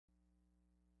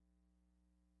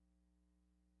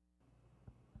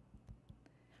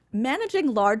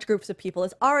managing large groups of people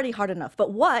is already hard enough.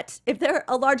 But what if they're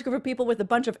a large group of people with a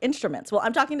bunch of instruments? Well,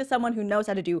 I'm talking to someone who knows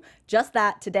how to do just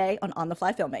that today on the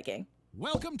Fly Filmmaking.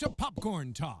 Welcome to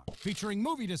Popcorn Talk, featuring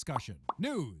movie discussion,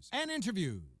 news, and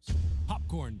interviews.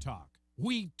 Popcorn Talk.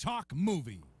 We talk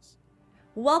movies.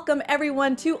 Welcome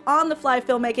everyone to On the Fly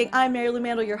Filmmaking. I'm Maria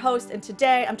Menounos, your host, and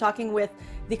today I'm talking with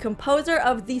the composer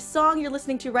of the song you're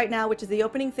listening to right now, which is the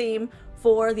opening theme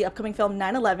for the upcoming film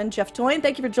 9/11, Jeff Toyne.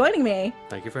 Thank you for joining me.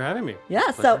 Thank you for having me. Yeah,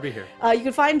 Pleasure to be here. You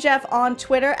can find Jeff on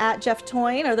Twitter at Jeff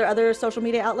Toyne. Are there other social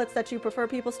media outlets that you prefer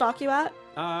people stalk you at?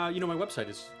 My website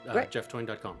is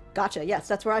jefftoyne.com. Gotcha. Yes,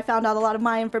 that's where I found out a lot of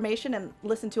my information and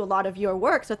listened to a lot of your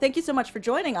work. So thank you so much for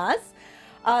joining us.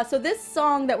 So this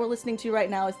song that we're listening to right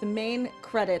now is the main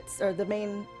credits, or the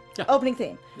main opening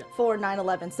theme for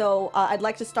 9/11. So I'd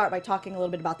like to start by talking a little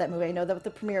bit about that movie. I know that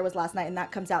the premiere was last night, and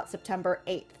that comes out September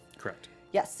 8th. Correct.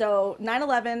 Yes, so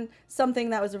 9/11, something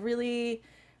that was a really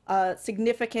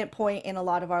significant point in a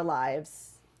lot of our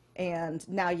lives, and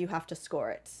now you have to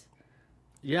score it.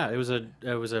 Yeah, it was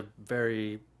a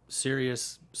very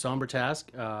serious, somber task,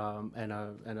 and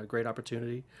a great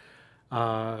opportunity.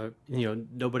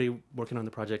 Nobody working on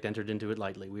the project entered into it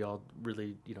lightly. We all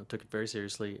really, took it very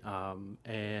seriously.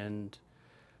 And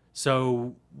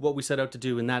so what we set out to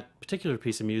do in that particular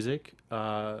piece of music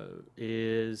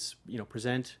is,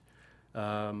 present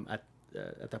at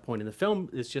that point in the film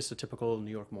is just a typical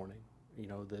New York morning.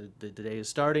 The day is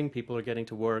starting, people are getting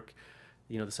to work,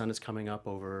 the sun is coming up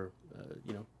over,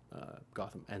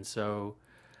 Gotham. And so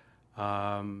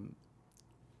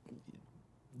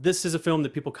this is a film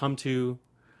that people come to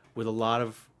with a lot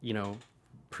of,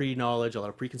 pre-knowledge, a lot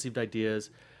of preconceived ideas.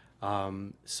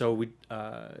 So we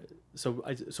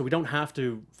don't have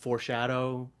to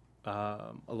foreshadow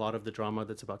a lot of the drama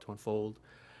that's about to unfold.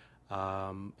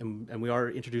 And we are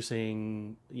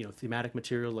introducing, thematic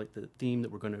material like the theme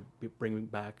that we're going to be bringing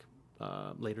back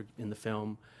later in the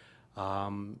film.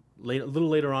 A little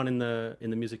later on in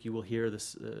the music, you will hear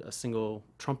this a single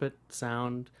trumpet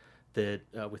sound that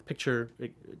with picture,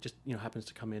 it just happens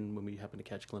to come in when we happen to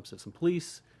catch a glimpse of some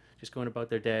police just going about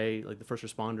their day. Like the first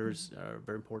responders are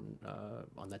very important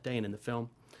on that day and in the film.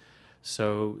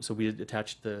 So we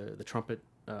attached the trumpet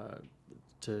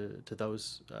to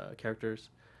those characters.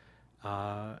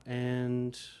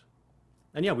 And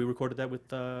yeah, we recorded that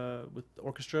with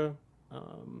orchestra,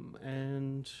 what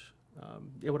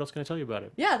else can I tell you about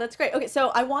it? Yeah, that's great. Okay,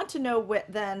 so I want to know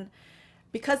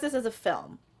because this is a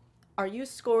film, are you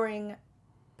scoring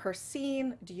per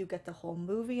scene? Do you get the whole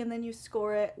movie and then you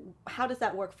score it? How does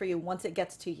that work for you once it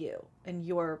gets to you and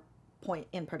your point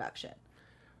in production?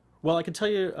 Well, I can tell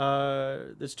you,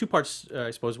 there's two parts,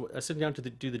 I suppose. Sitting down to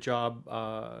do the job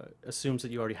assumes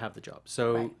that you already have the job.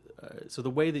 So, right. So the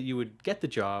way that you would get the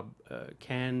job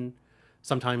can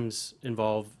sometimes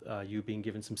involve you being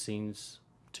given some scenes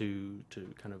to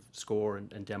kind of score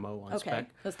and demo on spec. Okay,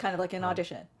 it's kind of like an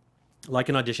audition. Like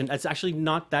an audition. It's actually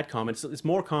not that common. It's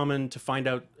more common to find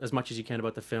out as much as you can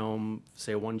about the film,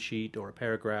 say a one sheet or a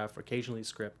paragraph, or occasionally a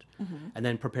script, and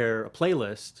then prepare a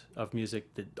playlist of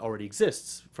music that already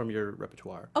exists from your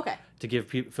repertoire. Okay. To give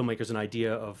filmmakers an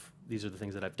idea of these are the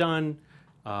things that I've done.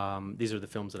 These are the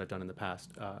films that I've done in the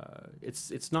past.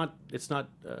 It's not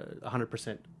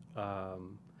 100%.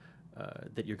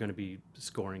 That you're going to be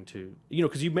scoring to,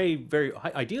 because you may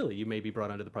ideally you may be brought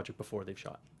onto the project before they've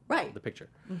shot the picture.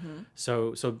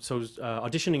 So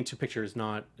auditioning to picture is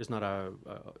not a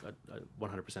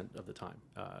 100% of the time.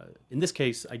 In this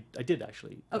case, I did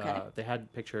actually. Okay. They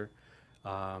had picture,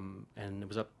 and it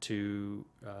was up to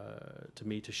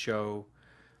me to show.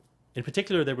 In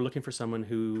particular, they were looking for someone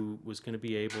who was going to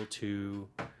be able to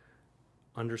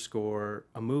underscore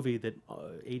a movie that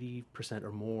 80%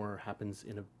 or more happens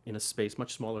in a space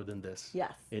much smaller than this.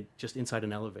 Yes. Just inside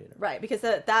an elevator. Right, because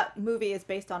that movie is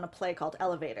based on a play called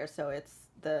Elevator, so it's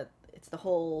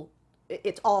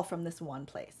all from this one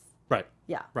place. Right.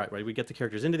 Yeah. Right. We get the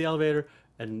characters into the elevator,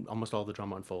 and almost all the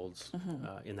drama unfolds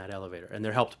in that elevator, and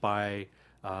they're helped by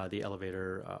the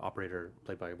elevator operator,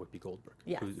 played by Whoopi Goldberg,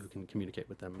 who can communicate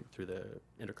with them through the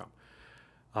intercom.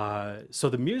 So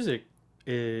the music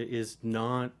is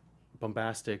not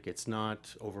bombastic. It's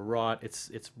not overwrought.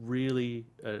 It's really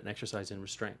an exercise in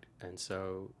restraint, and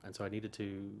so I needed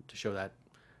to show that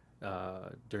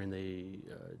during the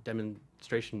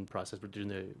demonstration process, but during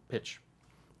the pitch,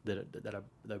 that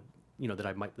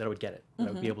I would get it. That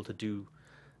I would be able to do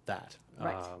that.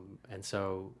 Right. And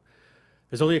so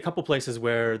there's only a couple places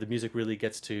where the music really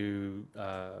gets to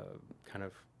kind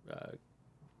of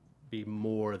be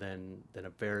more than a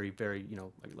very, very,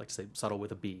 like say subtle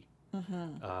with a B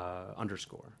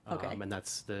underscore. Okay. And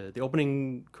that's the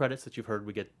opening credits that you've heard.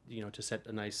 We get, to set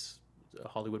a nice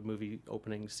Hollywood movie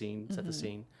opening scene, set the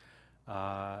scene.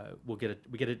 We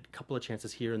get a couple of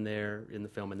chances here and there in the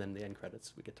film, and then the end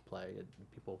credits we get to play, and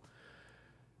people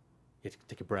get to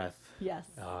take a breath. Yes.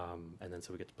 And then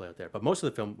so we get to play out there. But most of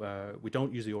the film, we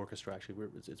don't use the orchestra, actually.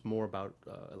 It's more about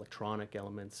electronic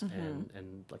elements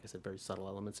and, like I said, very subtle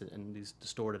elements and these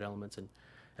distorted elements and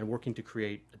working to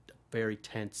create a very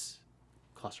tense,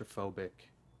 claustrophobic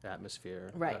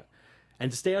atmosphere. Right. And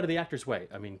to stay out of the actor's way.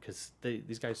 I mean, because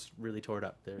these guys really tore it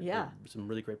up. There Yeah. some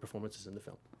really great performances in the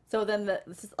film. So then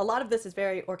a lot of this is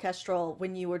very orchestral.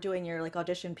 When you were doing your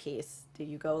audition piece, do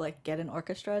you go get an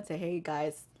orchestra and say, hey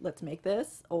guys, let's make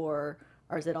this? Or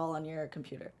is it all on your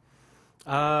computer?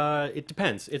 It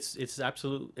depends.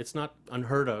 It's not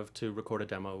unheard of to record a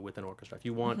demo with an orchestra. If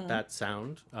you want that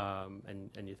sound,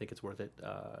 and you think it's worth it,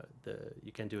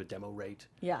 you can do a demo rate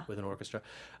with an orchestra.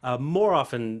 More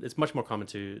often, it's much more common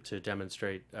to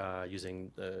demonstrate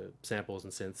using samples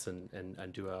and synths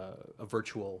and do a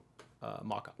virtual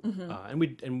mock-up. And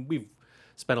we've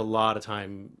spent a lot of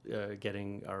time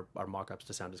getting our mock-ups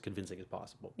to sound as convincing as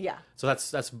possible. Yeah. So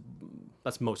that's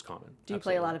most common. Do you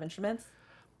play a lot of instruments?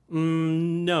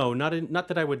 No, not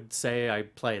that I would say I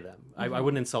play them. I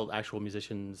wouldn't insult actual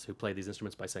musicians who play these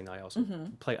instruments by saying I also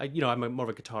play. I'm more of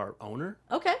a guitar owner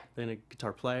than a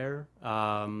guitar player.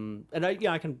 And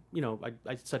I can,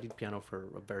 I studied piano for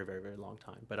a very, very, very long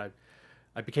time. But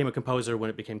I became a composer when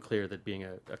it became clear that being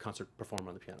a concert performer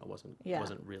on the piano wasn't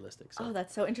realistic. So. Oh,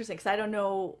 that's so interesting, because I don't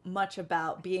know much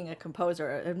about being a composer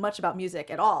and much about music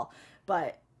at all.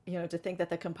 But to think that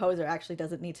the composer actually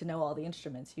doesn't need to know all the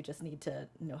instruments. You just need to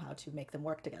know how to make them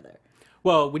work together.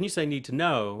 Well, when you say need to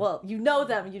know... Well, you know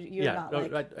them. You're not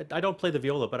I don't play the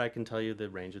viola, but I can tell you the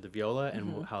range of the viola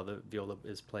and how the viola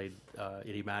is played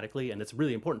idiomatically. And it's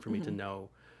really important for me to know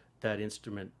that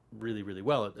instrument really, really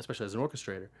well, especially as an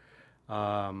orchestrator.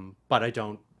 But I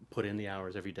don't put in the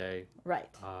hours every day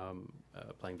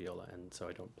playing viola, and so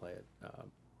I don't play it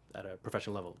at a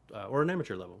professional level or an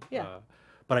amateur level. Yeah.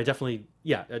 But I definitely,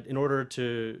 in order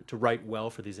to write well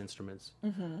for these instruments,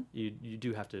 you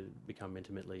do have to become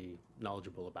intimately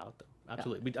knowledgeable about them.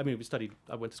 Absolutely. Yeah.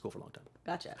 I went to school for a long time.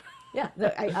 Gotcha. Yeah,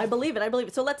 I believe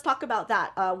it. So let's talk about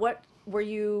that. What were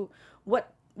you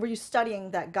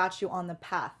studying that got you on the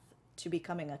path to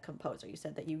becoming a composer? You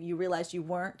said that you realized you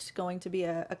weren't going to be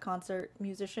a concert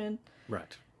musician.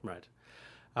 Right.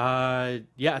 At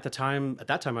that time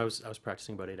I was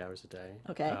practicing about 8 hours a day.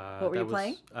 Okay. What were you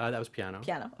playing? That was piano.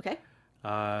 Piano. Okay.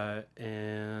 I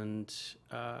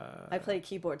play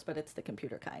keyboards, but it's the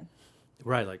computer kind.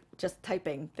 Right, like just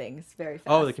typing things very fast.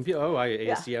 Oh, the computer. Oh,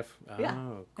 ASCF. Yeah.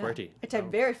 Oh, QWERTY. I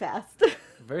type very fast.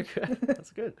 Very good.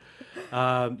 That's good.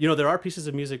 There are pieces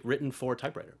of music written for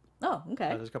typewriter. Oh, okay.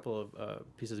 There's a couple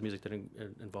of pieces of music that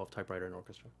involve typewriter and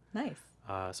orchestra. Nice.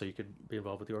 So you could be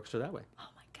involved with the orchestra that way. Oh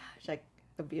my gosh, that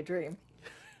would be a dream.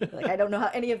 I don't know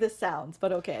how any of this sounds,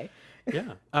 but okay.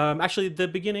 Yeah. Actually, the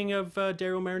beginning of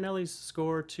Dario Marinelli's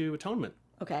score to Atonement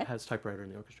has typewriter in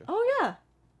the orchestra. Oh yeah.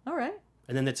 All right.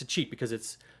 And then it's a cheat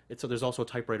because so there's also a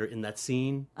typewriter in that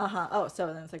scene. Oh, so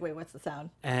then it's wait, what's the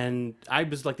sound? And I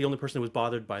was the only person who was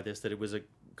bothered by this, that it was a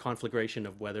conflagration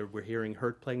of whether we're hearing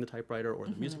her playing the typewriter or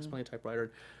the music's playing the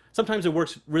typewriter. Sometimes it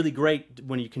works really great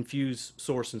when you confuse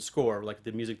source and score, like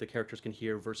the music the characters can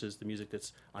hear versus the music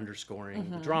that's underscoring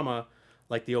the drama,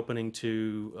 like the opening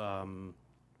to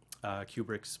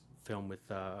Kubrick's film with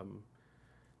the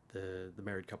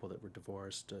married couple that were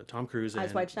divorced, Tom Cruise and...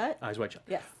 Eyes Wide Shut? Eyes Wide Shut.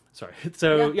 Yes. Sorry.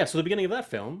 So, so the beginning of that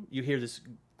film, you hear this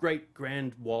great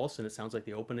grand waltz, and it sounds like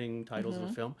the opening titles of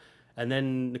the film. And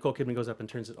then Nicole Kidman goes up and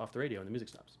turns it off the radio, and the music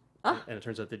stops. And it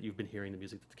turns out that you've been hearing the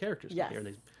music that the characters can hear, and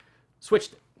they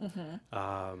switched it.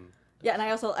 Yeah, and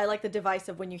I like the device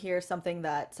of when you hear something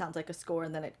that sounds like a score,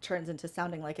 and then it turns into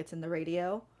sounding like it's in the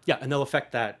radio. Yeah, and they'll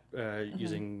affect that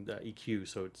using the EQ,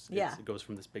 so it goes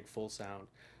from this big full sound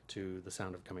to the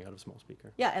sound of coming out of a small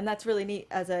speaker. Yeah, and that's really neat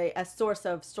as a source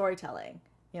of storytelling.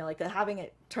 Having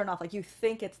it turn off, you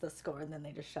think it's the score, and then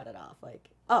they just shut it off.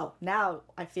 Oh, now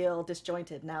I feel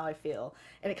disjointed. Now I feel,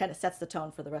 and it kind of sets the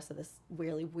tone for the rest of this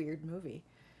really weird movie.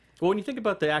 Well, when you think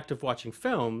about the act of watching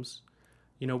films,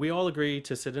 we all agree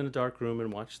to sit in a dark room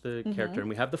and watch the character, and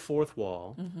we have the fourth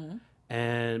wall.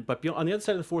 But on the other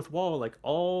side of the fourth wall,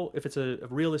 if it's a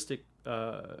realistic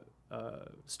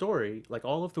story,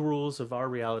 all of the rules of our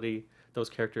reality, those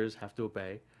characters have to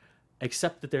obey,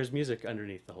 except that there's music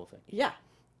underneath the whole thing. Yeah.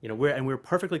 We're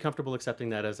perfectly comfortable accepting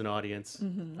that as an audience.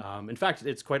 In fact,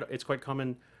 it's quite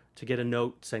common to get a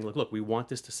note saying, look, we want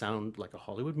this to sound like a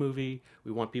Hollywood movie.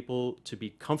 We want people to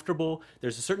be comfortable.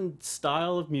 There's a certain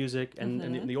style of music,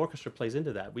 and the orchestra plays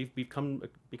into that. We've become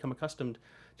accustomed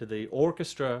to the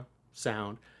orchestra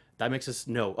sound. That makes us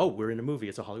know, oh, we're in a movie.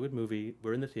 It's a Hollywood movie.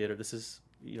 We're in the theater. This is,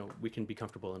 we can be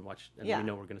comfortable and watch, and we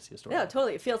know we're going to see a story. Yeah,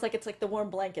 totally. It feels like it's like the warm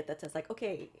blanket that says, like,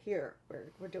 okay, here,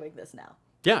 we're doing this now.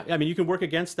 Yeah, I mean, you can work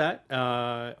against that,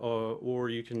 or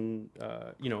you can,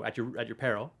 at your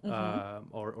peril,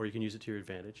 or you can use it to your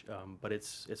advantage. But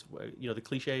it's the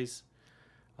cliches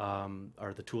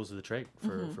are the tools of the trade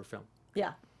for film.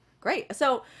 Yeah, great.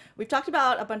 So we've talked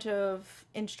about a bunch of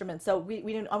instruments. So we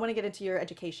didn't. I want to get into your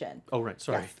education. Oh right,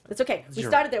 sorry. Yes, it's okay. We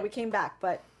started there. We came back,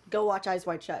 but go watch Eyes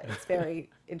Wide Shut. It's very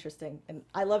interesting, and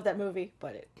I love that movie,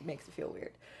 but it makes me feel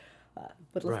weird.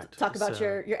 But let's talk about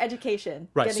your education,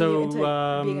 getting you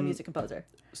into being a music composer.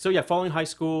 So yeah, following high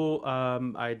school,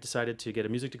 I decided to get a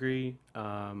music degree,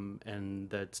 and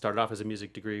that started off as a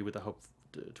music degree with a hope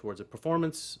towards a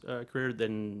performance career.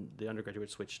 Then the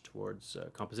undergraduate switched towards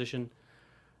composition,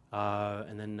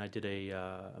 and then I did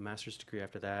a master's degree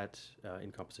after that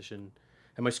in composition.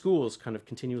 And my schools kind of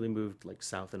continually moved like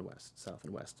south and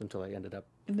west until I ended up.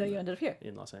 And then you ended up here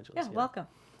in Los Angeles. Yeah, welcome.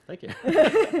 Thank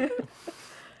you.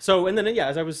 So, and then,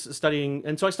 as I was studying,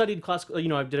 and so I studied classical,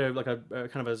 I did a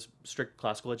kind of a strict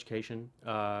classical education,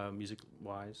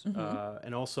 music-wise.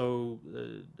 And also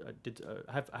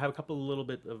I have a couple, a little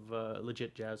bit of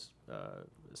legit jazz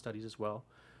studies as well.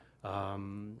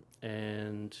 And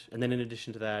then in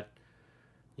addition to that,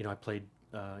 I played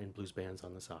in blues bands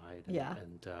on the side.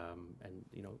 And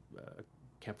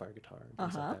campfire guitar and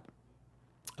things like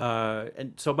that.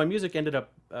 And so my music ended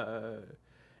up...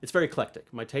 it's very eclectic.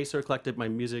 My tastes are eclectic. My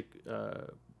music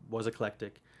was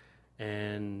eclectic,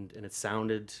 and it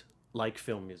sounded like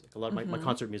film music. A lot of my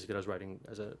concert music that I was writing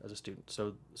as a student.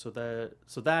 So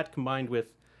that combined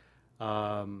with,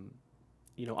 I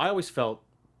always felt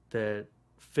that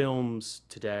films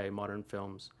today, modern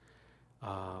films,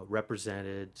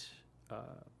 represented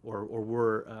or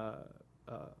were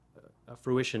a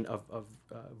fruition of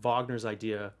Wagner's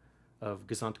idea of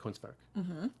Gesamtkunstwerk,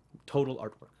 total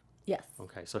artwork. Yes.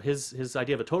 Okay, so his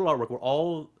idea of a total artwork where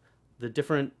all the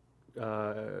different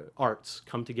arts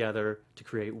come together to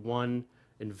create one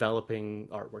enveloping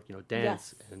artwork,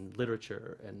 dance and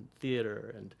literature and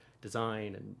theater and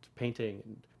design and painting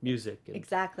and music. And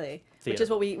exactly. theater. Which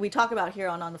is what we talk about here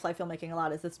on the Fly Filmmaking a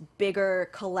lot, is this bigger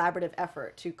collaborative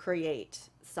effort to create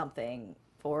something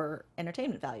for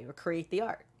entertainment value or create the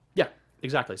art. Yeah.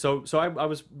 Exactly. So I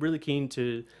was really keen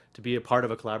to be a part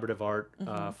of a collaborative art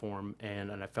form,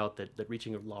 and I felt that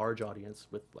reaching a large audience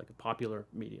with like a popular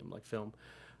medium like film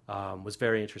was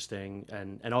very interesting,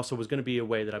 and also was going to be a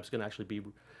way that I was going to actually be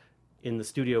in the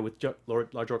studio with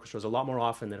large orchestras a lot more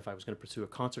often than if I was going to pursue a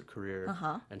concert career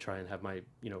and try and have my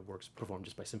works performed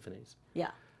just by symphonies.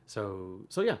 Yeah. So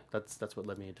yeah, that's what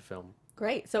led me into film.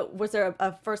 Great. So was there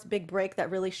a first big break that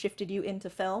really shifted you into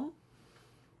film?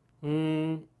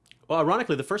 Well,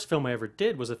 ironically, the first film I ever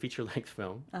did was a feature-length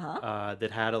film that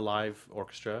had a live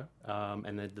orchestra,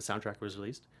 and the soundtrack was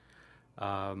released.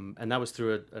 And that was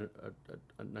through an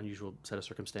unusual set of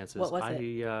circumstances. What was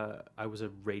it? I was a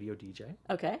radio DJ.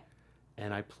 Okay.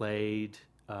 And I played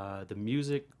the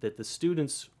music that the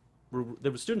students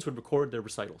would record their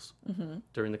recitals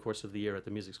during the course of the year at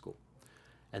the music school.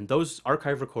 And those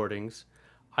archive recordings,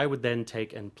 I would then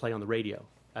take and play on the radio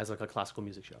as like a classical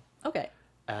music show. Okay.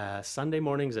 Sunday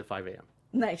mornings at 5 a.m.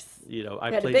 Nice. I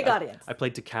played a big audience. I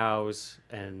played to cows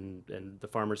and the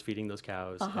farmers feeding those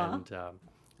cows, and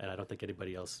I don't think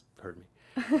anybody else heard me.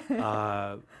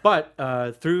 But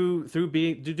through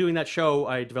doing that show,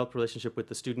 I developed a relationship with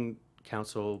the student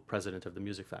council president of the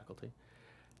music faculty,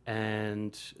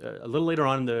 and a little later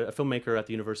on, a filmmaker at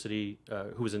the university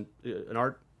who was he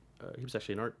was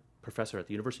actually an art professor at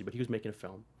the university, but he was making a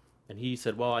film, and he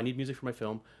said, "Well, I need music for my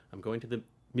film. I'm going to the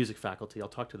music faculty. I'll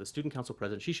talk to the student council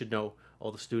president. She should know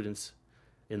all the students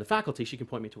in the faculty. She can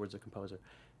point me towards a composer."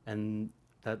 And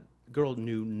that girl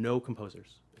knew no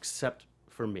composers except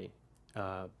for me,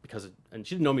 and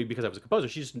she didn't know me because I was a composer.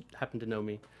 She just happened to know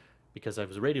me because I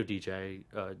was a radio DJ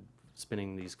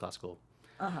spinning these classical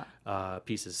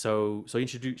pieces. So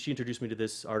she introduced me to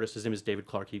this artist. His name is David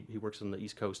Clark. He works on the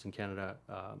East Coast in Canada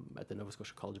at the Nova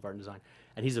Scotia College of Art and Design,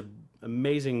 and he's an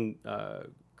amazing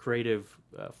creative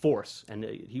force, and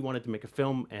he wanted to make a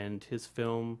film, and his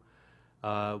film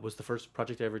was the first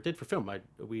project I ever did for film.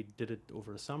 We did it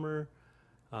over a summer,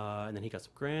 and then he got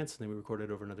some grants, and then we recorded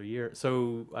it over another year.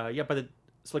 So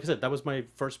so like I said, that was my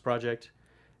first project,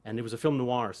 and it was a film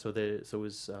noir, so it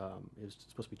was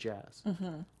supposed to be jazz.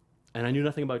 and I knew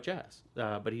nothing about jazz,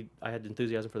 but I had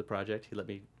enthusiasm for the project. He let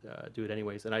me do it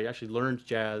anyways, and I actually learned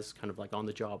jazz kind of like on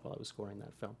the job while I was scoring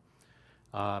that film.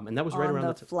 And that was right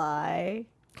around the fly.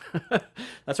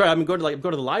 That's right. I mean, go to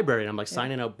the library, and I'm like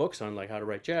signing out books on like how to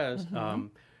write jazz.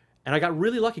 And I got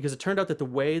really lucky because it turned out that the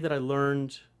way that I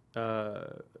learned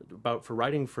for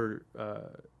writing for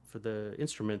the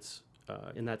instruments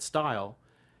in that style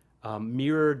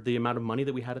mirrored the amount of money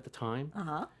that we had at the time.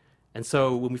 And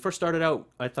so when we first started out,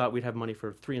 I thought we'd have money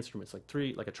for 3 instruments,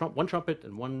 one trumpet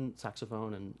and 1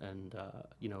 saxophone and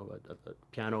you know, a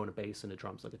piano and a bass and a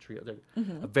drums, like a trio.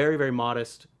 A very, very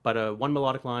modest, but 1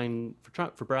 melodic line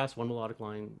for brass, 1 melodic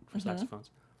line for saxophones.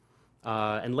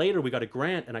 And later we got a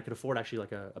grant, and I could afford actually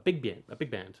like a big band.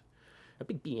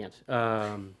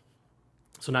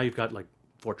 So now you've got like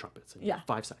 4 trumpets and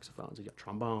 5 saxophones, and you got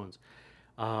trombones.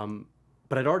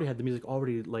 But I'd already had the music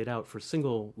already laid out for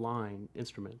single line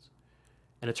instruments.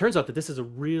 And it turns out that this is a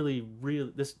really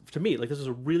to me, like, this is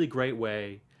a really great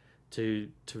way to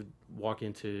walk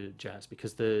into jazz,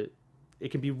 because it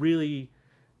can be really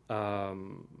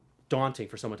daunting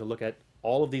for someone to look at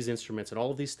all of these instruments and all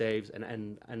of these staves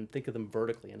and think of them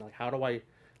vertically, and like, how do I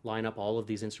line up all of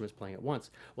these instruments playing at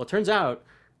once? Well, it turns out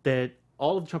that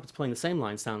all of the trumpets playing the same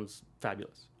line sounds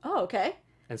fabulous. Oh, okay.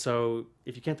 And so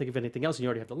if you can't think of anything else and you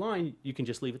already have the line, you can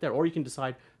just leave it there. Or you can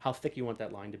decide how thick you want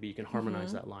that line to be. You can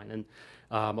harmonize that line. And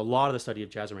a lot of the study of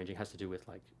jazz arranging has to do with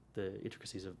like the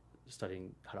intricacies of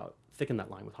studying how to thicken that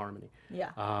line with harmony. Yeah.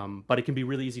 But it can be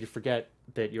really easy to forget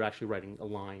that you're actually writing a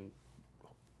line,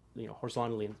 you know,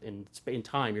 horizontally in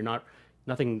time.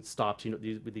 Nothing stops. You know,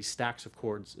 with these stacks of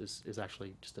chords is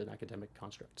actually just an academic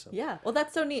construct. So yeah, well,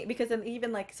 that's so neat, because then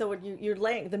even like, so when you're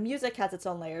laying, the music has its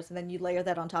own layers, and then you layer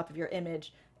that on top of your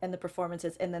image and the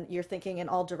performances, and then you're thinking in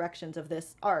all directions of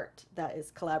this art that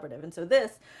is collaborative. And so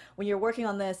when you're working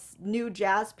on this new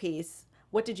jazz piece,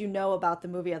 what did you know about the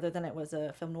movie other than it was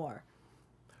a film noir?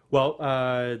 Well,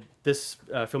 this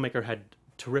filmmaker had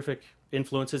terrific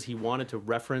influences. He wanted to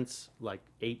reference like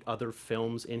 8 other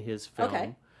films in his film.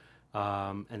 Okay.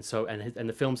 And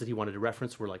the films that he wanted to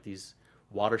reference were like these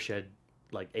watershed,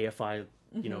 like AFI,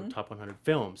 you know, top 100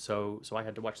 films. So I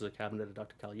had to watch The Cabinet of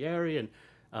Dr. Caligari and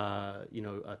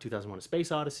 2001: A Space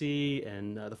Odyssey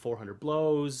and The 400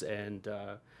 Blows and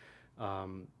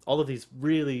all of these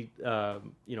really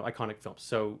iconic films.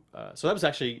 So that was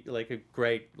actually like a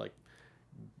great like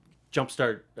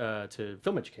jumpstart to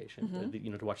film education,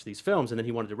 to watch these films, and then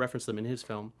he wanted to reference them in his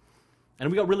film.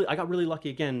 And I got really lucky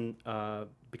again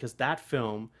because that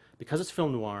film, because it's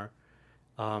film noir,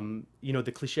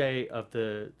 the cliche of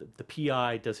the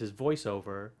PI does his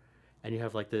voiceover, and you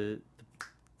have like the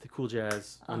cool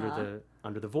jazz under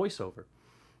the voiceover.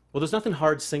 Well, there's nothing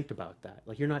hard synced about that.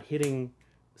 Like, you're not hitting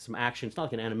some action. It's not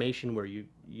like an animation where you're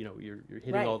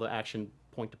hitting all the action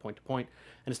point to point to point,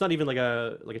 and it's not even like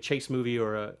a chase movie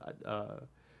or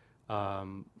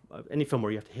any film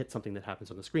where you have to hit something that happens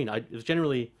on the screen. It was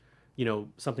generally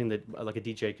something that like a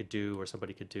DJ could do, or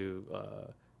somebody could do,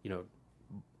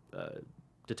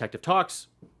 detective talks,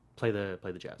 play the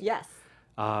jazz. Yes.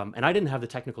 And I didn't have the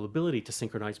technical ability to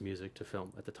synchronize music to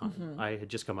film at the time. I had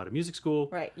just come out of music school.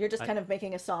 Right. You're just kind of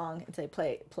making a song and say,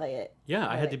 play it. Yeah,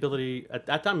 I had the ability at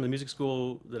that time. The music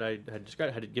school that I had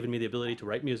described had given me the ability to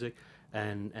write music,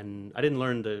 and I didn't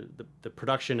learn the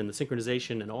production and the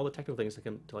synchronization and all the technical things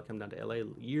until I came down to LA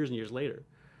years and years later.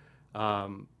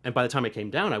 And by the time I came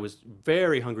down, I was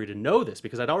very hungry to know this,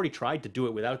 because I'd already tried to do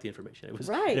it without the information.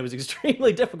 It was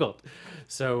extremely difficult.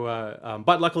 So,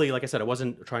 but luckily, like I said, I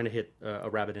wasn't trying to hit a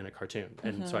rabbit in a cartoon,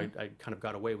 and so I kind of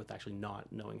got away with actually not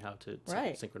knowing how to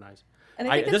synchronize. And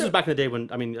this was back in the day when,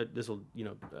 this will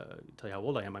tell you how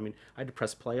old I am. I had to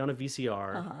press play on a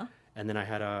VCR, and then I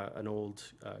had an old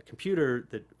computer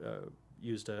that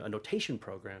used a notation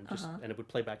program, and it would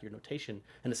play back your notation,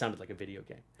 and it sounded like a video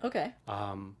game. Okay.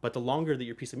 But the longer that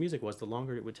your piece of music was, the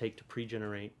longer it would take to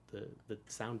pre-generate the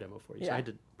sound demo for you. So I had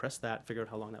to press that, figure out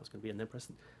how long that was going to be, and then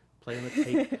press play on the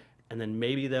tape, and then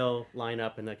maybe they'll line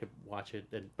up and I could watch it.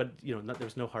 But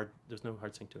there's no hard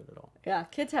sync to it at all. Yeah,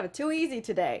 kids have it too easy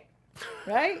today,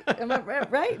 right? Am I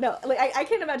right? No, like I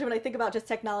can't imagine when I think about just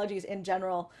technologies in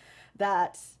general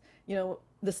that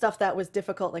the stuff that was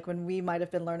difficult, like when we might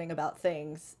have been learning about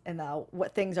things, and now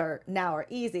what things are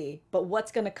easy, but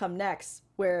what's going to come next,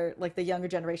 where like the younger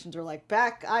generations were like,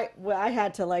 I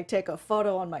had to like take a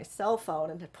photo on my cell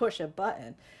phone and push a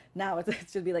button. Now it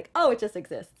should be like, oh, it just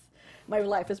exists. My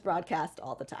life is broadcast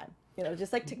all the time.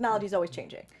 Just like technology is always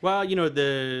changing. Well,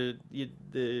 the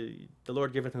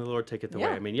Lord giveth and the Lord taketh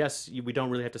away. Yes, we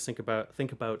don't really have to think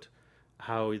about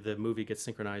how the movie gets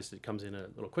synchronized. It comes in a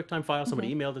little QuickTime file.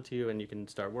 Somebody emailed it to you, and you can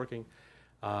start working.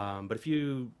 But if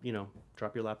you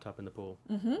drop your laptop in the pool,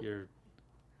 you're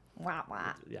Wow,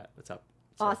 wow. yeah, it's up.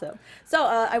 Awesome. So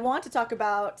I want to talk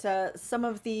about some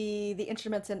of the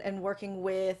instruments and working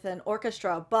with an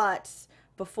orchestra, but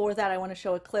before that, I want to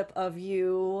show a clip of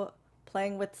you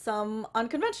playing with some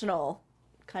unconventional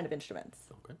kind of instruments.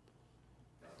 Okay.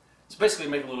 So basically,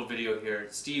 make a little video here.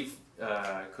 Steve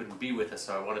couldn't be with us,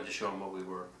 so I wanted to show him what we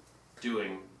were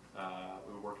doing.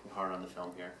 We were working hard on the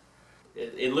film here.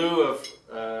 In lieu of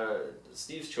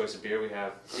Steve's choice of beer, we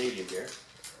have Canadian beer.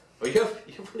 Oh, you have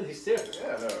one of these too?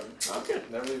 Yeah, no. Oh, good.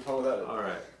 Never leave home without it. All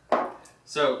right.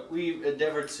 So we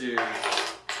endeavored to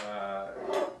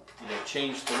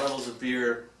change the levels of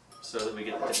beer so that we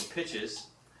get the different pitches.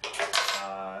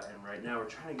 And right now we're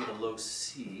trying to get a low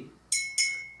C.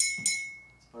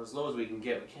 It's about as low as we can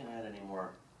get. We can't add any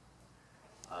more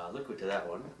liquid to that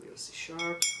one. We go C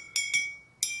sharp,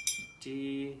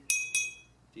 D,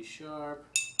 D sharp.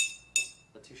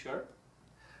 Not too sharp.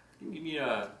 You can give me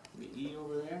a E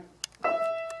over there.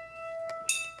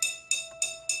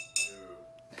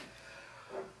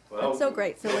 Well, That's so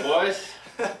great. So like, boys.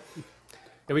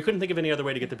 Yeah, we couldn't think of any other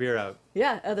way to get the beer out.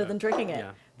 yeah, other than drinking it.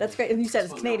 Yeah. That's great. And you said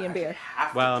it's Canadian beer.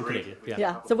 Well, I'm Canadian. Yeah.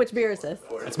 Yeah. So which beer is this?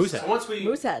 It's Moosehead.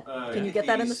 Moosehead. Can you get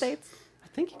that in the States? I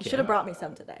think you You should have brought me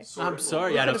some today. I'm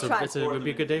sorry. Yeah, no, could've tried. it would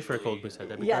be a good day for a cold Moosehead.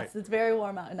 That'd be Yes, great. it's very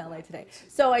warm out in LA today.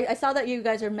 So I saw that you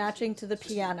guys are matching to the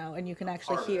piano, and you can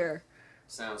actually hear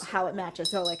how it matches.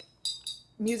 So like,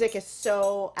 music is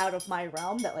so out of my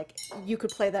realm that like you could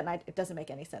play that and it doesn't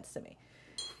make any sense to me.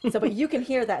 So, but you can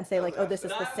hear that and say like, oh, this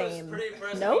is the same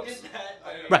note.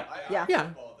 Right. Yeah. Yeah.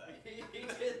 He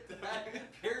did that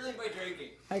purely by drinking.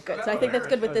 All right, good. So I think that's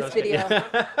good with this That's good.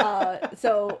 video.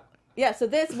 So yeah, so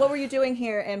this, what were you doing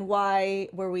here, and why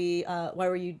were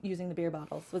you using the beer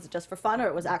bottles? Was it just for fun, or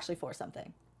it was actually for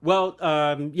something? Well,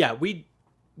 yeah, we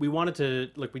wanted to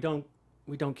look. We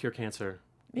don't cure cancer.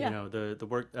 Yeah. You know, the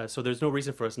work. So there's no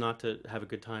reason for us not to have a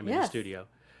good time in the Yes. studio.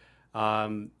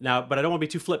 Now, but I don't want to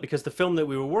be too flip, because the film that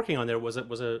we were working on there was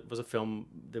a film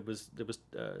that was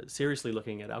seriously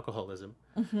looking at alcoholism,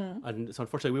 and so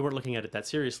unfortunately we weren't looking at it that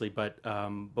seriously. But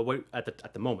what,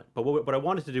 at the moment, but what I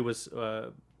wanted to do was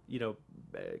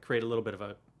create a little bit of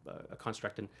a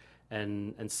construct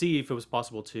and see if it was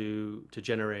possible to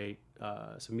generate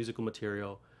some musical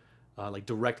material like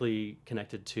directly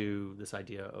connected to this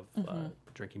idea of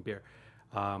drinking beer.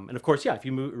 And of course, yeah, if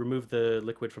you remove the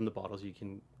liquid from the bottles, you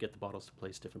can get the bottles to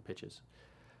place different pitches.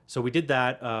 So we did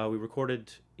that. We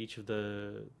recorded each of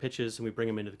the pitches, and we bring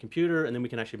them into the computer, and then we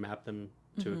can actually map them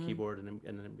to a keyboard, and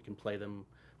then we can play them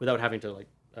without having to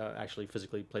actually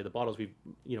physically play the bottles. We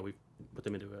put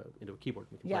them into a keyboard.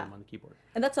 We can play them on the keyboard.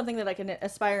 And that's something that like an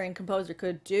aspiring composer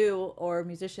could do, or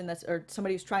musician or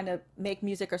somebody who's trying to make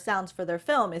music or sounds for their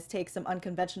film, is take some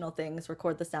unconventional things,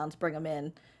 record the sounds, bring them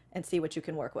in, and see what you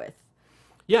can work with.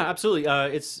 Yeah, absolutely.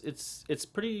 It's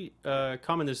pretty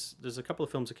common. There's a couple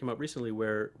of films that came out recently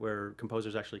where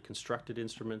composers actually constructed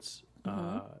instruments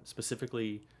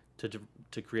specifically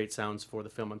to create sounds for the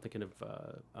film. I'm thinking of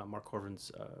Mark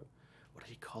Corvin's what did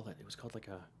he call it? It was called like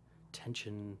a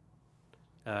tension.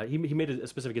 He made a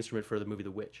specific instrument for the movie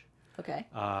The Witch. Okay.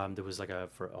 There was like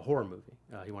for a horror movie.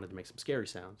 He wanted to make some scary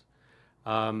sounds,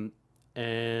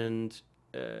 and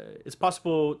it's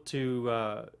possible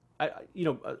to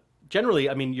generally,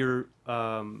 I mean, you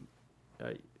want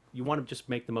to just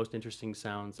make the most interesting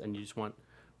sounds, and you just want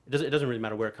it doesn't really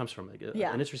matter where it comes from. Like,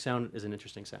 Yeah. An interesting sound is an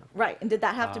interesting sound. Right. And did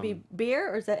that have to be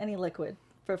beer, or is that any liquid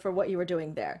for what you were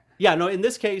doing there? Yeah, no. In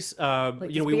this case, Like, we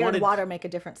does beer wanted and water make a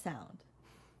different sound?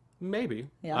 maybe.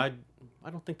 Yeah. I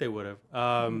don't think they would have.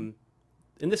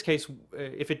 In this case,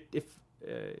 if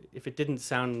it didn't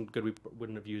sound good, we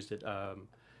wouldn't have used it. And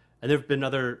there have been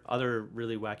other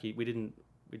really wacky.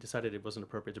 We decided it wasn't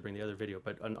appropriate to bring the other video,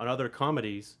 but on other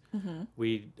comedies,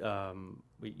 we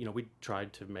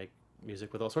tried to make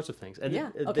music with all sorts of things. And Yeah.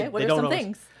 they- Okay. What they are don't some always-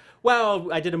 things?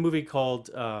 Well, I did a movie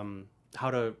called How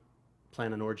to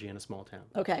Plan an Orgy in a Small Town,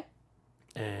 Okay.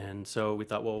 and so we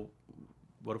thought, well,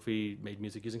 what if we made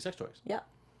music using sex toys? Yeah.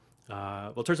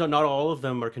 Well, it turns out not all of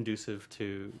them are conducive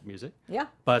to music, Yeah.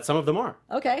 but some of them are.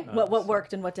 Okay. What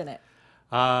worked and what didn't?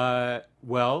 The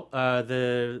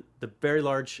very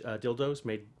large dildos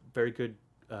made very good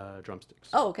drumsticks.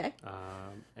 Oh, okay.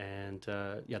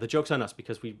 Yeah, the joke's on us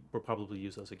because we will probably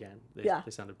use those again.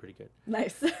 They sounded pretty good.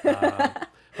 Nice.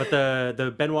 But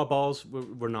the Benoit balls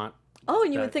were not. Oh,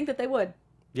 and you would think that they would.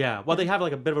 Yeah, well, they have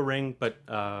like a bit of a ring, but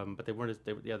they weren't.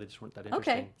 They just weren't that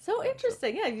interesting. Okay. So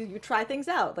interesting. Yeah, you try things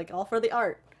out, like all for the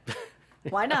art.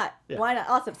 Why not? Yeah. Why not?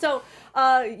 Awesome. So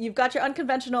you've got your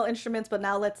unconventional instruments, but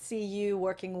now let's see you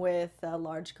working with a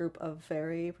large group of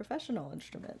very professional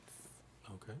instruments.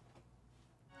 Okay.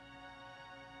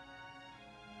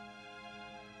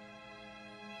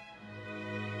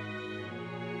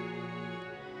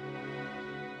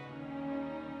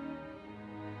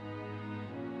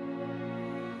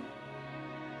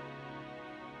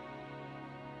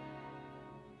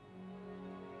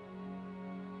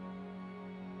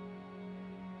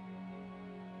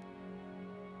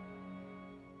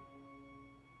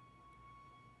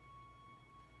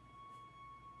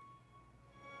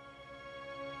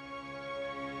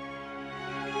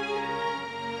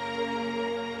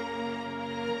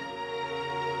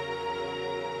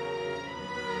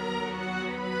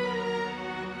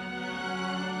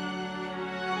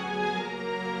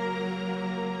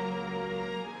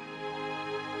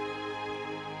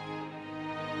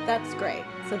 That's great.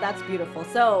 So that's beautiful.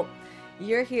 So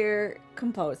you're here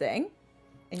composing,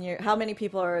 and how many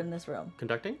people are in this room?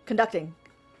 Conducting? Conducting.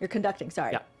 You're conducting,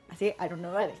 sorry. Yeah. See, I don't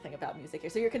know anything about music here.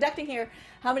 So you're conducting here.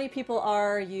 How many people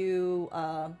are you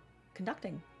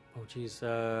conducting? Oh, geez.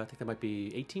 I think that might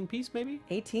be 18 piece, maybe?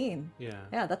 18. Yeah.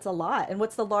 Yeah, that's a lot. And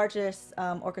what's the largest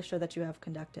orchestra that you have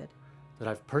conducted? That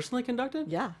I've personally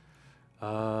conducted? Yeah.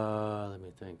 Let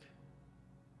me think.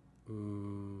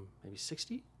 Maybe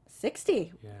 60?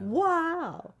 60. Yeah.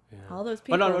 Wow. Yeah. All those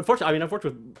people. But no, unfortunately, I mean, I've worked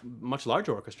with much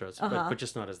larger orchestras, but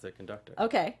just not as the conductor.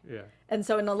 Okay. Yeah. And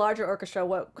so in a larger orchestra,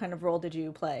 what kind of role did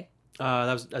you play?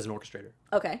 That was as an orchestrator.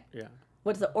 Okay. Yeah.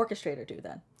 What does the orchestrator do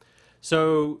then?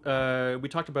 So we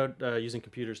talked about using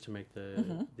computers to make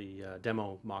the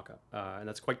demo mock-up, and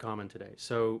that's quite common today.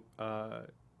 So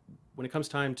when it comes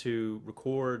time to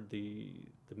record the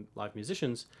live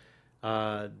musicians,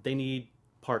 they need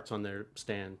parts on their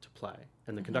stand to play,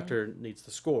 and the conductor needs the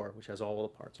score, which has all the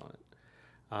parts on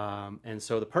it. And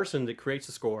so the person that creates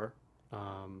the score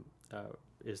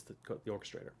is the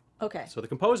orchestrator. Okay. So the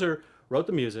composer wrote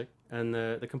the music, and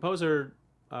the composer,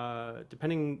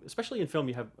 depending, especially in film,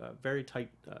 you have very tight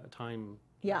time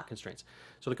constraints.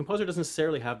 So the composer doesn't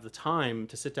necessarily have the time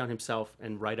to sit down himself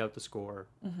and write out the score,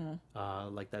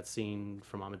 like that scene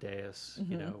from Amadeus,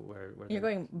 you know, where You're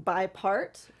going by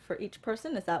part for each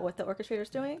person? Is that what the orchestrator's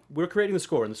doing? we're creating the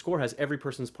score, and the score has every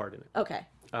person's part in it. Okay.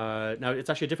 Now, it's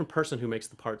actually a different person who makes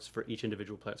the parts for each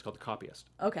individual player. It's called the copyist.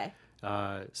 Okay.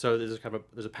 So there's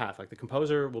there's a path. Like the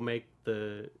composer will make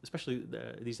especially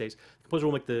these days, the composer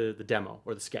will make the demo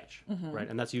or the sketch, right?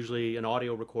 And that's usually an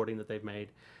audio recording that they've made,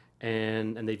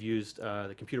 and they've used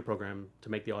the computer program to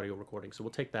make the audio recording. So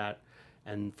we'll take that,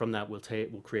 and from that we'll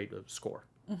create a score,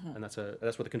 and that's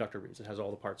what the conductor reads. It has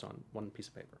all the parts on one piece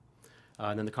of paper.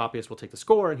 And then the copyist will take the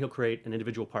score, and he'll create an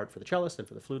individual part for the cellist and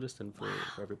for the flutist and for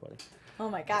everybody. Oh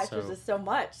my gosh, So- there's just so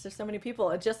much. There's so many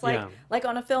people. It's just like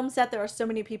on a film set, there are so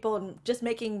many people, and just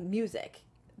making music,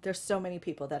 there's so many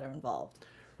people that are involved.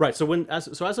 Right. So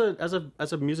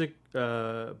as a music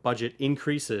budget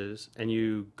increases, and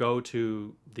you go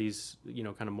to these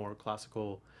kind of more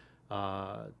classical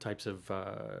types of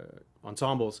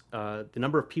ensembles, the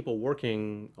number of people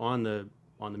working on the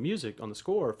music, on the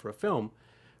score for a film,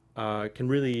 can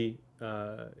really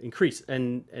increase.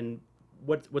 And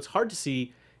what's hard to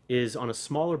see is on a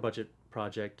smaller budget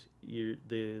project,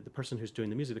 the person who's doing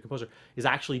the music, the composer, is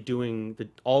actually doing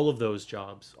all of those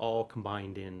jobs all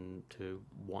combined into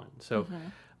one. So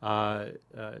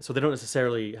so they don't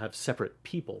necessarily have separate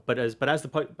people, but as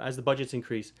the budgets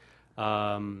increase,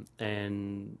 and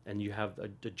you have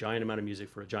a giant amount of music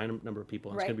for a giant number of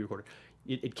people, and it's going to be recorded.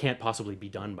 It can't possibly be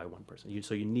done by one person.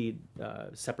 So you need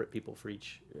separate people for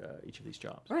each of these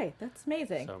jobs. Right, that's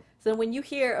amazing. So- So when you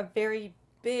hear a very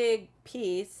big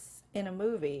piece in a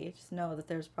movie, just know that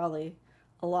there's probably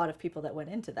a lot of people that went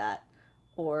into that.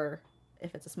 Or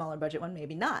if it's a smaller budget one,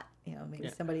 maybe not. Maybe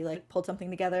somebody pulled something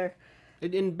together.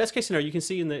 In best case scenario, you can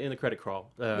see in the credit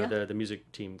crawl the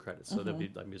music team credits. So there'll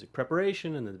be music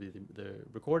preparation, and there'll be the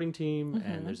recording team,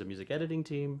 and there's a music editing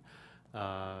team.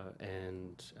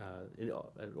 And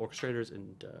orchestrators,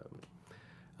 and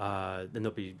then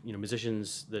there'll be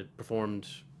musicians that performed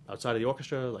outside of the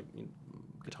orchestra, like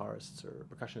guitarists or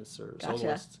percussionists or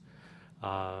soloists,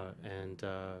 and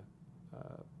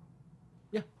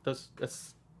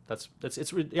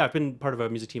I've been part of a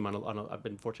music team I've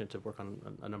been fortunate to work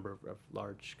on a number of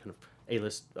large kind of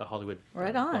A-list Hollywood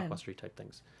blockbuster type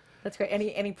things. That's great.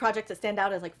 Any projects that stand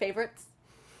out as favorites?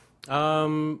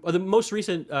 Well, the most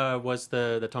recent was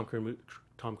the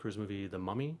Tom Cruise movie, The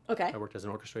Mummy. Okay. I worked as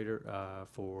an orchestrator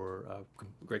for a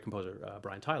great composer,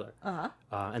 Brian Tyler.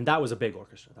 And that was a big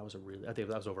orchestra. I think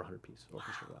that was over 100-piece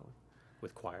orchestra, that one,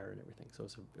 with choir and everything. So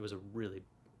it was a really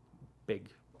big,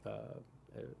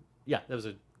 that was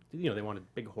they wanted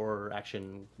big horror,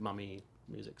 action, mummy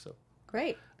music. So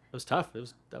Great. was tough. That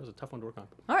was a tough one to work on.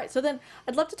 All right, so then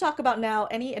I'd love to talk about now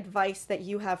any advice that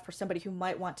you have for somebody who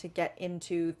might want to get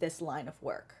into this line of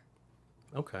work.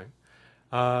 Okay.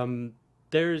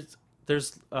 There's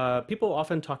people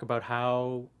often talk about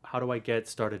how do I get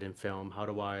started in film? How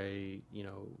do I,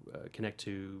 connect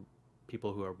to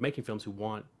people who are making films who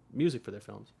want music for their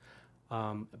films?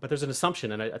 But there's an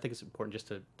assumption, and I think it's important just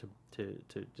to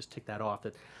just tick that off,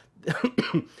 that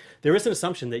there is an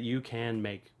assumption that you can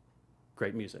make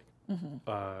great music.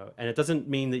 And it doesn't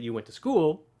mean that you went to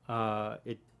school, but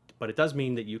it does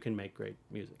mean that you can make great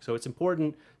music. So it's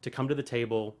important to come to the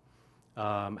table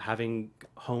having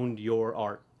honed your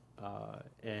art.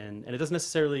 And it doesn't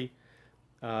necessarily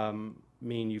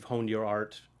mean you've honed your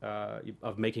art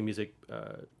of making music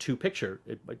to picture,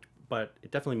 but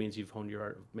it definitely means you've honed your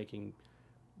art of making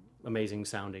amazing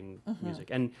sounding music.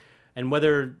 And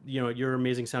whether your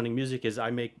amazing sounding music is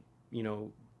I make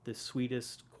the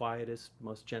sweetest, quietest,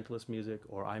 most gentlest music,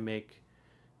 or I make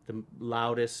the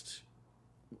loudest,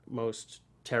 most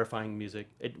terrifying music,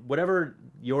 whatever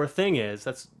your thing is,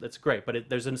 that's great. But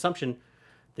there's an assumption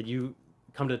that you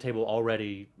come to the table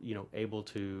already, able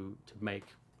to make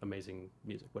amazing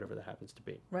music, whatever that happens to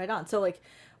be. Right on. So like,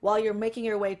 while you're making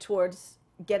your way towards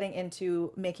getting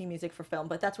into making music for film,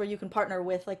 but that's where you can partner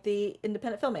with like the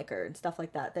independent filmmaker and stuff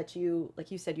like that, that you,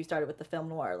 like you said, you started with the film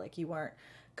noir, like you weren't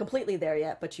completely there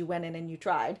yet, but you went in and you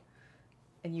tried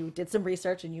and you did some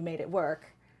research and you made it work.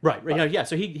 Right. Yeah.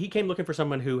 So he came looking for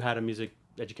someone who had a music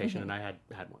education, and I had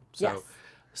one. So Yes.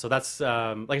 So that's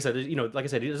like I said,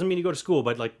 it doesn't mean you go to school,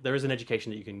 but like there is an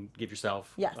education that you can give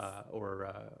yourself, Yes.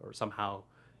 Or somehow,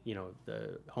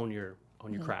 hone your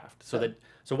craft.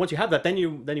 So once you have that, then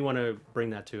you want to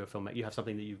bring that to a film. You have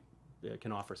something that you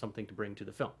can offer, something to bring to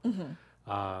the film.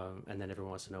 And then everyone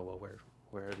wants to know, well,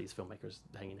 where are these filmmakers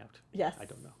hanging out? Yes. I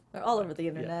don't know. They're all over the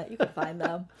internet. You can find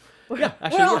them. We're, Yeah,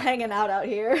 actually, we're all yeah. hanging out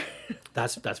here.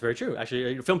 That's very true.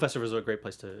 Actually, film festivals are a great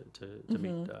place to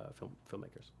meet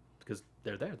filmmakers, because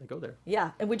they're there. They go there.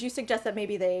 Yeah. And would you suggest that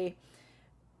maybe they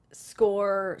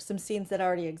score some scenes that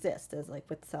already exist, as like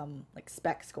with some like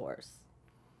spec scores?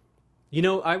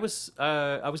 I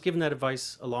was given that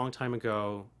advice a long time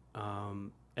ago,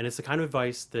 and it's the kind of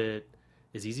advice that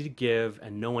is easy to give,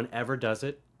 and no one ever does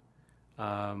it.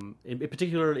 In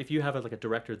particular, if you have a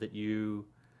director that you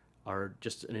are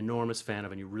just an enormous fan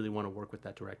of, and you really want to work with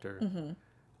that director,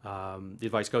 the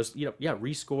advice goes,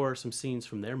 rescore some scenes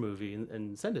from their movie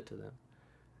and send it to them,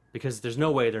 because there's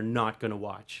no way they're not going to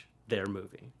watch their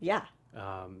movie. Yeah.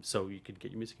 So you could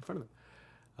get your music in front of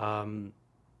them.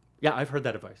 Yeah, I've heard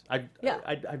that advice.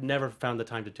 I've never found the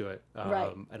time to do it,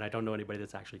 Right. and I don't know anybody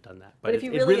that's actually done that. But if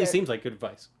you it really really are- seems like good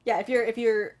advice. Yeah, if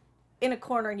you're in a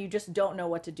corner and you just don't know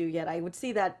what to do yet, I would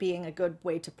see that being a good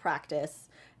way to practice.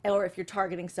 Or if you're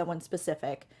targeting someone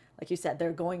specific, like you said,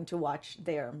 they're going to watch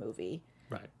their movie.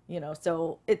 Right.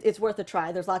 So it's worth a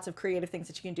try. There's lots of creative things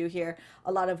that you can do here.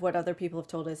 A lot of what other people have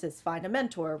told us is find a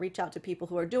mentor, reach out to people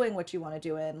who are doing what you want to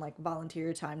do, and like volunteer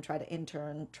your time, try to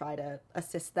intern, try to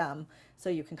assist them so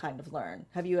you can kind of learn.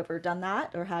 Have you ever done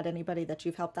that or had anybody that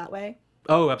you've helped that way?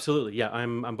 Oh, absolutely. Yeah,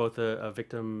 I'm both a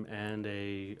victim and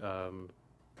a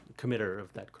committer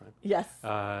of that crime. Yes.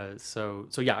 So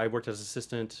yeah, I worked as an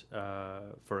assistant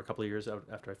for a couple of years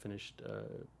after I finished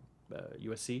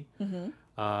USC,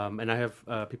 and I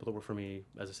have people that work for me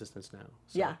as assistants now.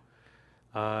 So, Yeah.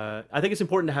 I think it's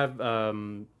important to have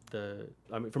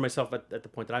for myself at the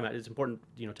point that I'm at, it's important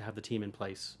to have the team in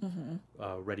place,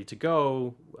 ready to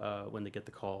go when they get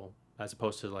the call, as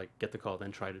opposed to like get the call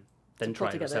then try to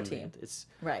together a assemble team. it. It's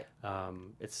Right.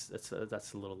 that's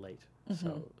a little late.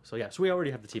 So yeah, so we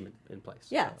already have the team in place.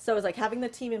 Yeah. So it's like having the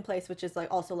team in place, which is like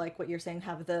also like what you're saying,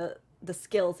 have the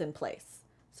skills in place.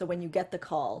 So when you get the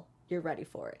call, you're ready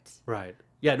for it. Right.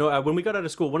 Yeah. No. When we got out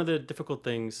of school, one of the difficult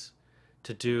things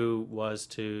to do was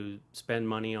to spend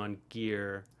money on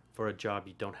gear for a job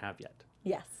you don't have yet.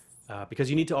 Yes. Because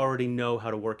you need to already know how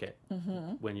to work it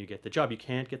when you get the job. You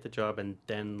can't get the job and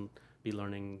then be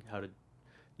learning how to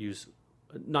use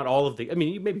not all of the. I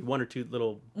mean, maybe one or two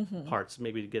little parts.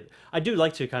 Maybe to get. I do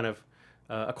like to kind of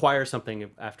acquire something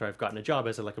after I've gotten a job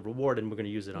as a reward, and we're going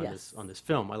to use it on Yes. this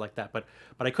film. I like that, but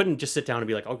I couldn't just sit down and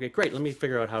be like, okay, great, let me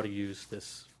figure out how to use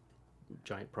this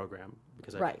giant program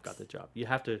because I've Right. got the job. You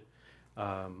have to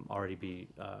already be.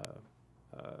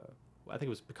 I think it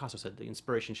was Picasso said the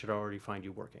inspiration should already find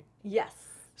you working. Yes.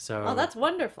 So. Oh, that's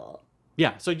wonderful.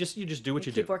 Yeah. So you just do what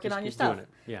you do. Keep working Just on your keep doing stuff.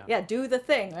 it. Yeah. Yeah, do the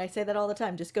thing. I say that all the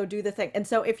time. Just go do the thing. And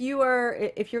so if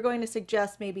you're going to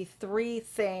suggest maybe 3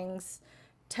 things,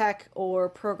 tech or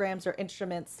programs or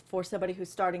instruments for somebody who's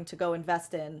starting to go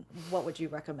invest in, what would you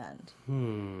recommend?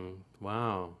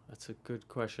 Wow, that's a good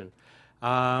question.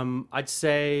 I'd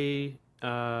say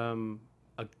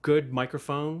a good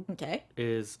microphone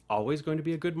is always going to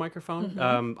be a good microphone.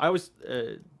 I always,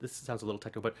 this sounds a little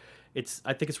technical, but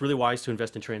I think it's really wise to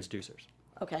invest in transducers.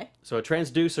 Okay. So a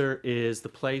transducer is the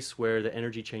place where the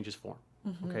energy changes form.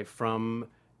 Okay, from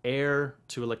air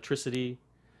to electricity,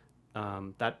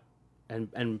 and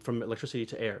from electricity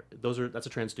to air. That's a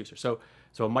transducer. So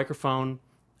a microphone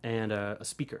and a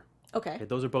speaker. Okay.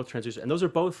 Those are both transducers, and those are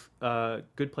both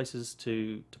good places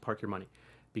to park your money,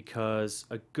 because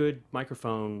a good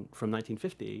microphone from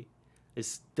 1950 is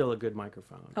still a good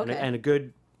microphone, and a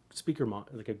good speaker,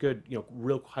 like a good,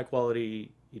 real high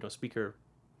quality, speaker,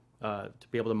 to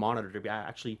be able to monitor, to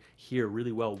actually hear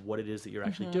really well what it is that you're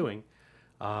actually doing.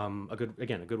 A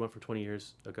good one from 20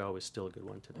 years ago is still a good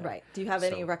one today. Right. Do you have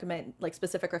any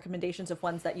specific recommendations of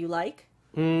ones that you like?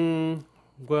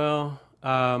 Well,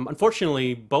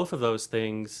 unfortunately, both of those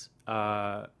things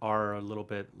are a little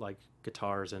bit like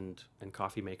guitars and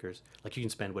coffee makers. Like, you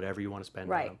can spend whatever you want to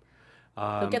spend on them.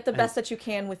 So get the best that you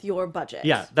can with your budget.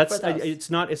 Yeah, it's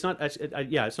not.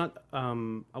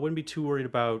 I wouldn't be too worried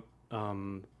about.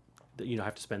 I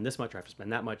have to spend this much or I have to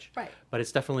spend that much. Right. But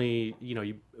it's definitely,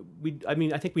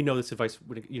 I think we know this advice.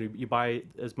 You buy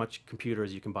as much computer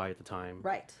as you can buy at the time.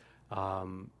 Right.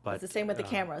 But it's the same with the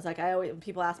cameras. Like, when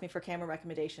people ask me for camera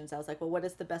recommendations, I was like, well, what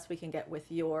is the best we can get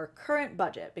with your current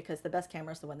budget? Because the best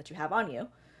camera is the one that you have on you,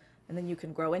 and then you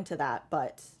can grow into that.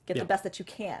 But get the best that you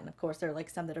can. Of course, there are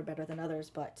some that are better than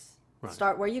others, but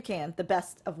start where you can. The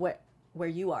best of where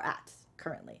you are at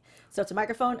currently. So it's a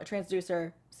microphone, a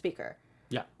transducer, speaker.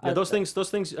 Yeah, those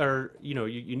things are,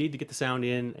 you need to get the sound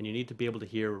in, and you need to be able to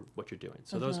hear what you're doing.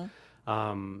 So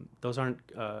those aren't,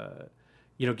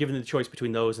 given the choice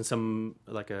between those and some,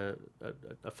 like a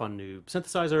fun new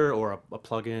synthesizer or a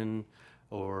plugin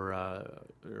or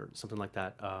something like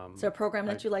that. Is there a program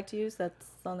that you like to use that's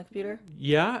on the computer?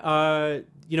 Yeah,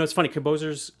 it's funny,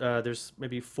 composers, there's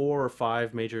maybe 4 or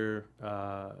 5 major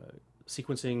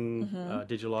sequencing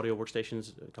digital audio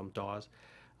workstations, called DAWs,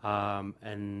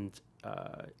 and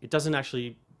it doesn't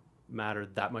actually matter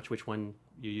that much which one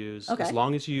you use, as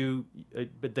long as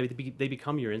but they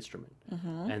become your instrument.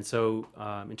 And so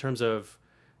in terms of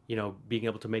being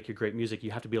able to make your great music,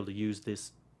 you have to be able to use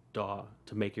this DAW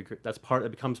to make your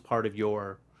it becomes part of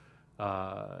your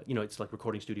it's like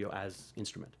recording studio as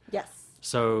instrument. Yes.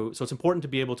 So it's important to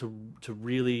be able to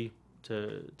really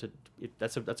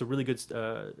that's a really good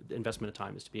investment of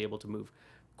time, is to be able to move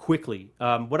quickly.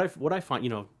 What I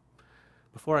find,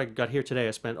 before I got here today,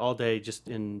 I spent all day just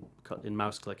in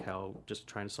mouse click hell, just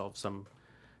trying to solve some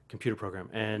computer program.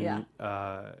 And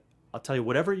I'll tell you,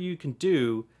 whatever you can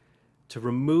do to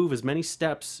remove as many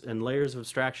steps and layers of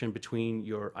abstraction between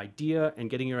your idea and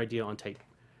getting your idea on tape,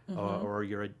 or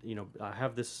your, I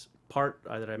have this part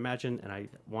that I imagine and I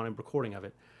want a recording of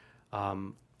it.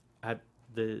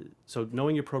 So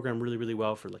knowing your program really, really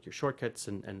well for like your shortcuts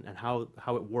and how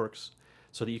it works,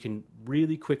 so that you can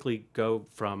really quickly go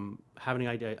from having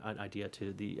an idea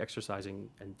to the exercising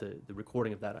and the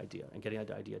recording of that idea and getting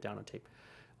that idea down on tape.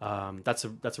 That's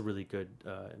a really good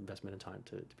investment in time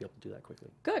to be able to do that quickly.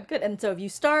 Good. And so if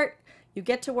you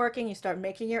get to working, you start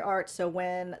making your art, so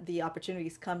when the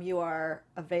opportunities come, you are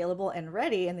available and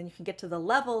ready, and then you can get to the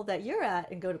level that you're at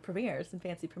and go to premieres and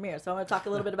fancy premieres. So I want to talk a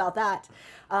little bit about that.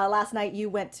 Last night you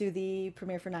went to the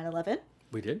premiere for 9/11.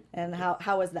 We did. And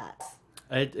how was that?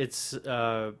 It's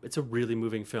a really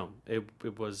moving film.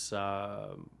 It was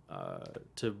to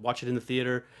watch it in the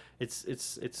theater.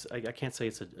 I can't say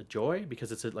it's a joy,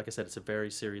 because like I said, it's a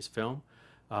very serious film.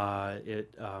 But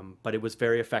it was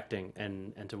very affecting,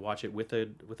 and to watch it with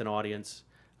an audience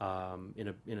in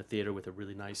a theater with a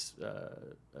really nice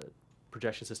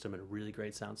projection system and a really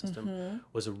great sound system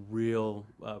was a real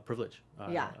privilege.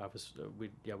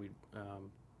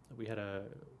 We had a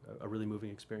really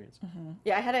moving experience.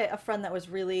 Yeah, I had a friend that was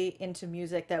really into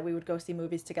music, that we would go see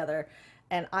movies together,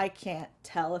 and I can't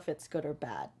tell if it's good or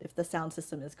bad, if the sound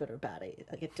system is good or bad.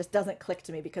 It just doesn't click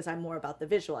to me, because I'm more about the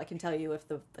visual. I can tell you if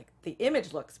the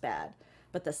image looks bad,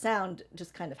 but the sound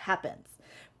just kind of happens.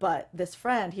 But this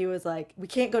friend, he was like, we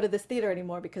can't go to this theater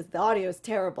anymore because the audio is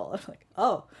terrible. I'm like,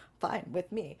 oh, fine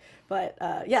with me. But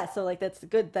so that's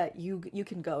good that you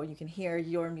can go and you can hear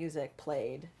your music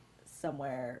played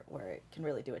somewhere where it can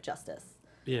really do it justice.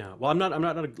 Yeah, well, I'm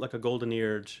not a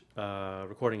golden-eared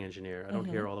recording engineer. I don't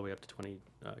hear all the way up to 20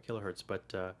 kilohertz,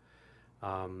 but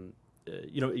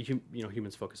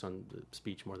humans focus on the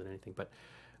speech more than anything. But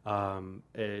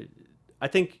I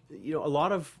think a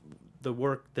lot of the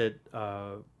work that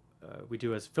we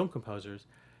do as film composers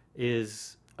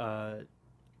is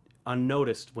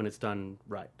unnoticed when it's done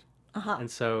right. And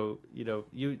so, you know,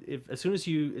 as soon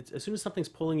as something's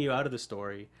pulling you out of the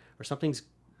story, or something's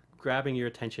grabbing your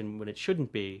attention when it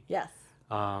shouldn't be, Yes.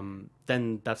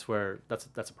 then that's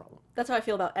a problem. That's how I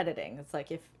feel about editing. It's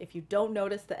like if you don't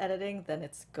notice the editing, then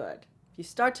it's good. If you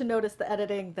start to notice the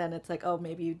editing, then it's like, oh,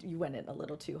 maybe you went in a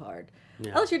little too hard.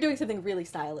 Yeah. Unless you're doing something really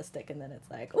stylistic, and then it's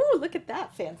like, ooh, look at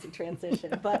that fancy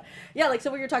transition. But yeah, like,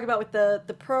 so what you're talking about with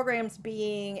the programs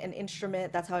being an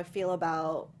instrument, that's how I feel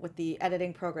about with the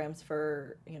editing programs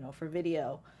for, you know, for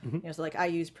video. You know, so like I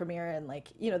use Premiere, and like,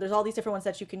 you know, there's all these different ones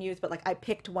that you can use, but like I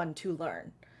picked one to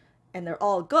learn, and they're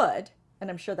all good. And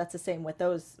I'm sure that's the same with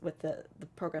those, with the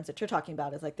programs that you're talking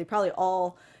about, is like they probably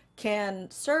all can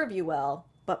serve you well,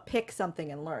 but pick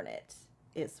something and learn it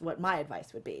is what my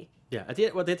advice would be. Yeah, at the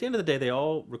end of the day, they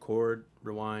all record,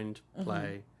 rewind,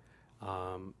 play,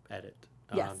 edit.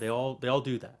 Yes. They all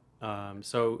do that.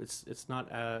 So it's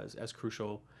not as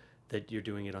crucial that you're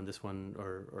doing it on this one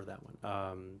or that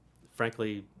one.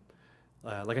 Frankly,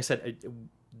 like I said,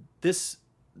 this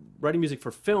writing music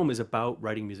for film is about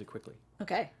writing music quickly.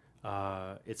 Okay.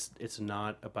 It's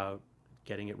not about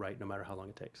getting it right no matter how long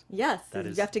it takes. Yes, you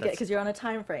have to get, because you're on a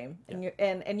time frame, and you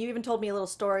and you even told me a little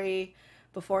story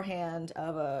beforehand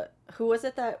of who was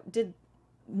it that did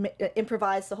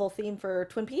improvise the whole theme for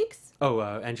Twin Peaks? Oh,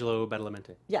 Angelo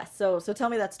Badalamenti. Yes. So tell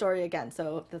me that story again,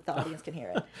 so that the audience can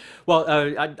hear it. Well,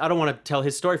 I don't want to tell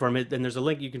his story for him. And there's a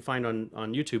link you can find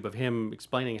on YouTube of him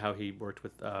explaining how he worked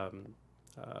with David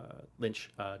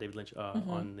Lynch,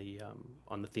 on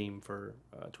the theme for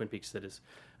Twin Peaks. That is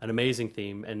an amazing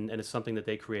theme, and it's something that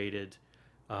they created,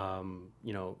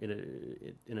 you know,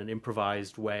 in an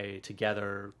improvised way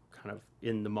together, kind of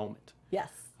in the moment.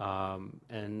 Yes.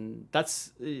 And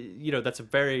that's that's a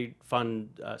very fun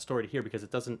story to hear, because it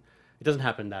doesn't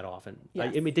happen that often.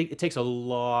 Yes. I mean, it takes a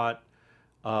lot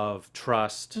of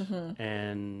trust,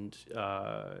 and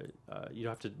you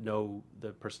have to know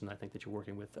the person, I think, that you're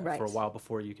working with for a while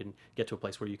before you can get to a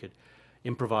place where you could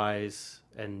improvise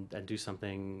and do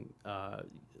something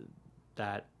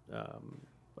that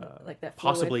like that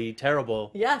possibly fluid.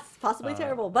 Terrible. Yes, possibly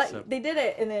terrible, but so- they did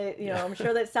it, and it, you know, I'm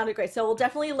sure that it sounded great. So we'll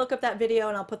definitely look up that video,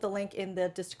 and I'll put the link in the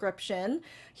description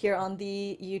here on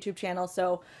the YouTube channel.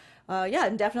 So yeah,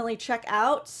 and definitely check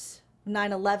out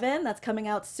 9/11. That's coming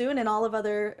out soon, and all of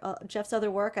other Jeff's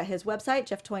other work at his website,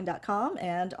 jefftoyne.com,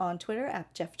 and on Twitter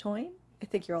at jefftoyne. I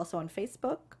think you're also on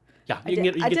Facebook. Yeah, you can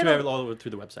get to it all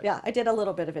through the website. Yeah, I did a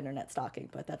little bit of internet stalking,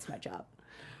 but that's my job.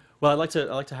 Well, I like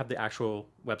to have the actual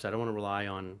website. I don't want to rely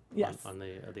on Yes. on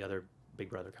the other Big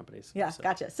Brother companies. Yeah, So,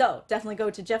 gotcha. So definitely go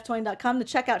to jefftoyne.com to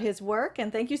check out his work,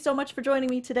 and thank you so much for joining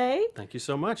me today. Thank you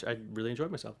so much. I really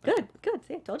enjoyed myself. Thank you. Good.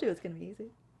 See, I told you it was going to be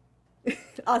easy.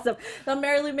 Awesome. So I'm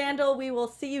Mary Lou Mandel. We will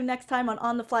see you next time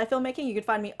on the Fly Filmmaking. You can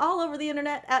find me all over the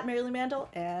internet at Mary Lou Mandel,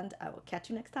 and I will catch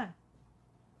you next time.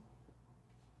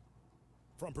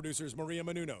 From producers Maria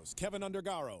Menounos, Kevin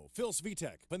Undergaro, Phil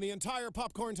Svitek, and the entire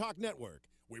Popcorn Talk Network,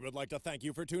 we would like to thank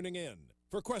you for tuning in.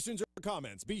 For questions or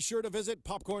comments, be sure to visit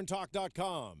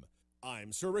popcorntalk.com.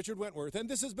 I'm Sir Richard Wentworth, and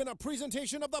this has been a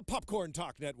presentation of the Popcorn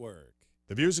Talk Network.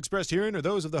 The views expressed herein are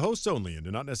those of the hosts only and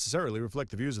do not necessarily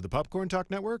reflect the views of the Popcorn Talk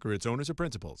Network or its owners or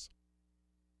principals.